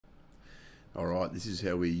Alright, this is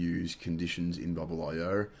how we use conditions in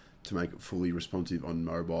Bubble.io to make it fully responsive on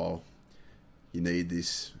mobile. You need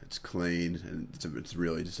this, it's clean, and it's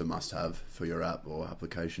really just a must-have for your app or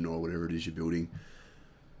application or whatever it is you're building.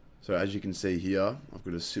 So as you can see here, I've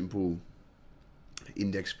got a simple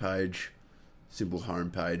index page, simple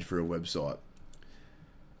home page for a website.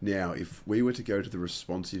 Now, if we were to go to the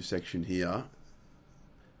responsive section here,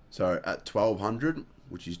 so at 1200,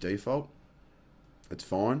 which is default, it's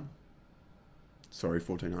fine. Sorry,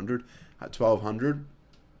 1400. At 1200,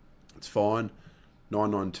 it's fine.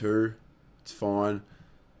 992, it's fine.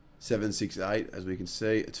 768, as we can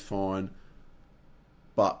see, it's fine.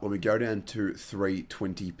 But when we go down to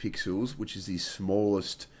 320 pixels, which is the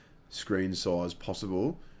smallest screen size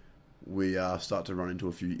possible, we start to run into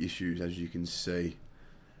a few issues, as you can see.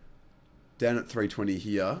 Down at 320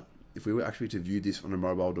 here, if we were actually to view this on a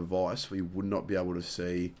mobile device, we would not be able to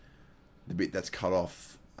see the bit that's cut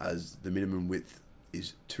off, as the minimum width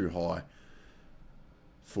is too high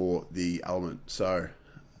for the element. So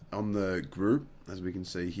on the group, as we can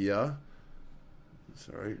see here,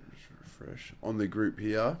 sorry, just refresh. On the group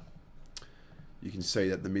here, you can see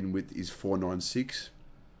that the min width is 496,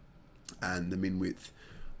 and the min width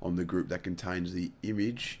on the group that contains the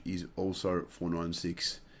image is also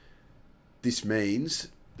 496. This means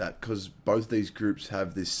that because both these groups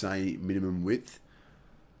have this same minimum width,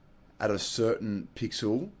 at a certain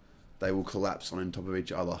pixel, they will collapse on top of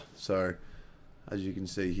each other. So, as you can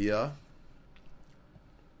see here,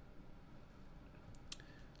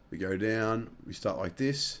 we go down, we start like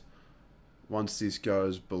this. Once this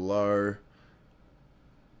goes below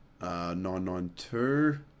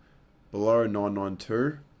 992, below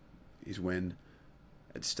 992 is when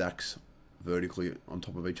it stacks vertically on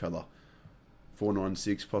top of each other.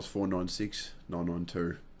 496 plus 496,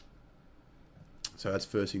 992. So that's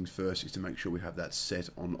first things first, is to make sure we have that set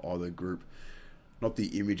on either group. Not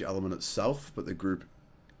the image element itself, but the group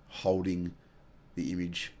holding the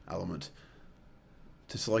image element.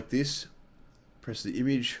 To select this, press the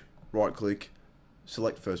image, right click,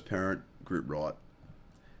 select first parent, group right.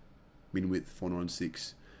 Min width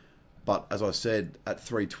 496. But as I said, at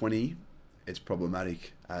 320, it's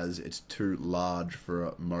problematic as it's too large for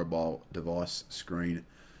a mobile device screen.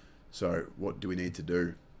 So what do we need to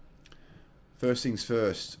do? First things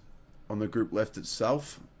first, on the group left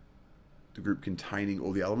itself, the group containing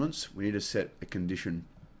all the elements, we need to set a condition.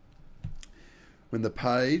 When the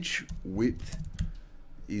page width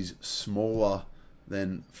is smaller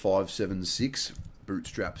than 576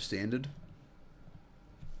 Bootstrap standard,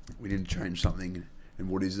 we need to change something. And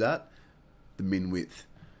what is that? The min width.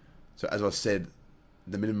 So as I said,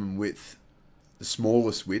 the minimum width, the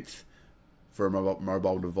smallest width for a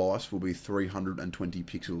mobile device will be 320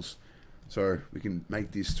 pixels. So we can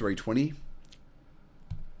make this 320.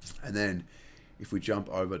 And then if we jump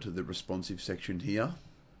over to the responsive section here,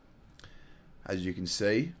 as you can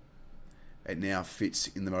see, it now fits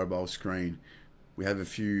in the mobile screen. We have a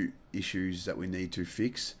few issues that we need to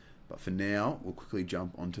fix, but for now, we'll quickly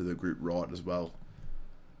jump onto the group right as well.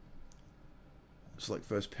 Select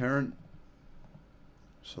first parent,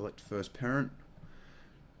 select first parent,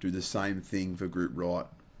 do the same thing for group right.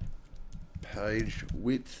 Page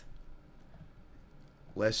width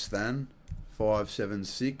less than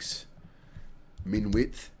 576, min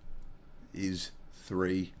width is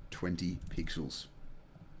 320 pixels.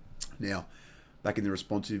 Now, back in the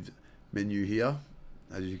responsive menu here,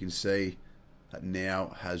 as you can see, that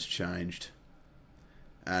now has changed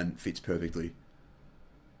and fits perfectly.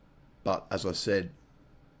 But as I said,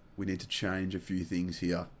 we need to change a few things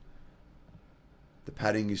here. The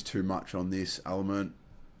padding is too much on this element.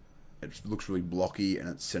 It looks really blocky and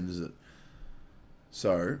it centers it.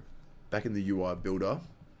 So, back in the UI builder,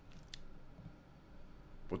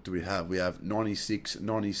 what do we have? We have 96,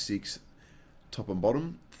 96 top and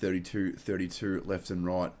bottom, 32, 32 left and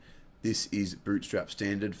right. This is Bootstrap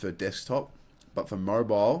standard for desktop, but for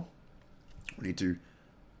mobile, we need to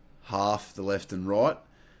half the left and right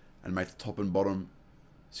and make the top and bottom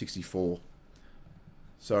 64.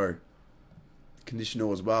 So,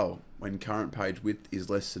 conditional as well. When current page width is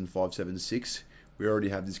less than 576, we already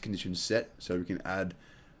have this condition set, so we can add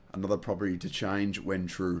another property to change when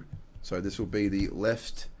true. So this will be the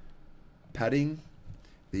left padding,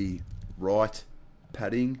 the right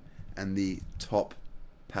padding, and the top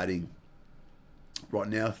padding. Right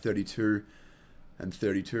now, 32 and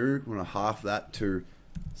 32. We want to half that to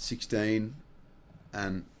 16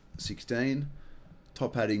 and 16.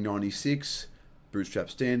 Top padding 96,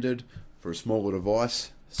 Bootstrap standard. For a smaller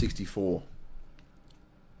device, 64.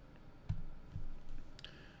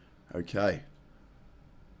 Okay.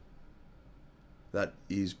 That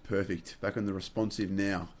is perfect. Back on the responsive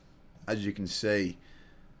now. As you can see,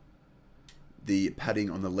 the padding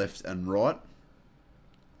on the left and right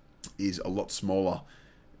is a lot smaller,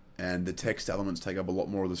 and the text elements take up a lot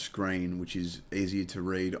more of the screen, which is easier to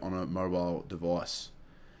read on a mobile device.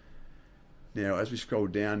 Now, as we scroll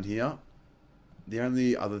down here, the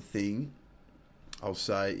only other thing I'll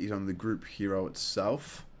say is on the group hero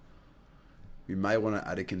itself, we may want to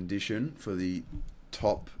add a condition for the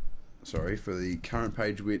for the current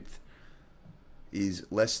page width is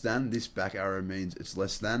less than. This back arrow means it's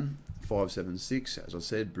less than 576. As I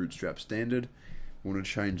said, Bootstrap standard. We want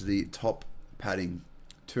to change the top padding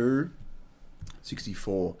to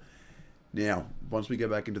 64. Now, once we go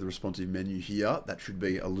back into the responsive menu here, that should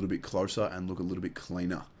be a little bit closer and look a little bit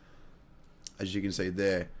cleaner. As you can see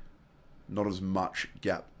there, not as much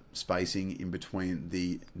gap spacing in between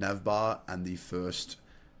the nav bar and the first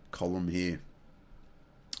column here.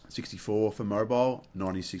 64 for mobile,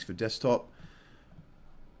 96 for desktop.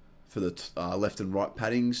 For the left and right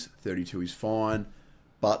paddings, 32 is fine.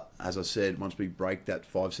 But as I said, once we break that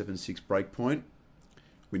 576 breakpoint,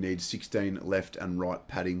 we need 16 left and right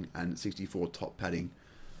padding and 64 top padding.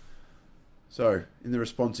 So in the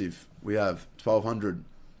responsive, we have 1200,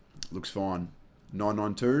 looks fine.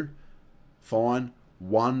 992, fine.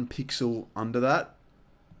 1 pixel under that,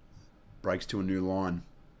 breaks to a new line.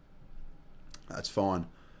 That's fine.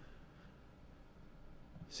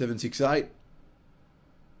 768,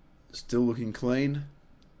 still looking clean.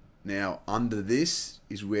 Now under this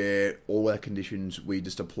is where all our conditions we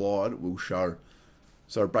just applied will show.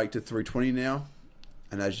 So break to 320 now,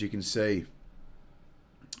 and as you can see,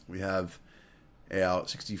 we have our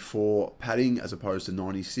 64 padding as opposed to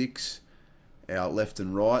 96. Our left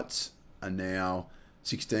and rights are now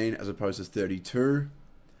 16 as opposed to 32.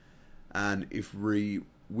 And if we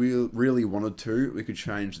really wanted to, we could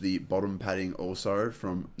change the bottom padding also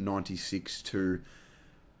from 96 to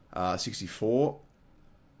 64.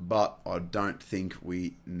 But I don't think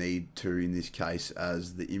we need to in this case,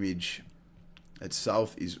 as the image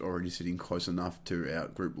itself is already sitting close enough to our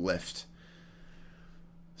group left.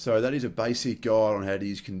 So that is a basic guide on how to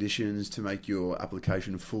use conditions to make your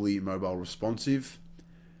application fully mobile responsive.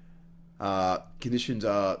 Conditions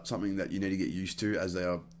are something that you need to get used to, as they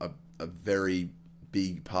are a very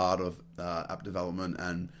big part of app development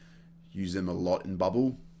and use them a lot in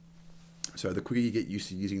Bubble. So the quicker you get used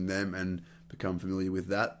to using them and become familiar with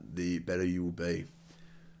that, the better you will be.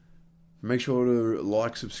 Make sure to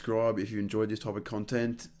like, subscribe if you enjoyed this type of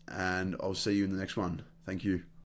content, and I'll see you in the next one. Thank you.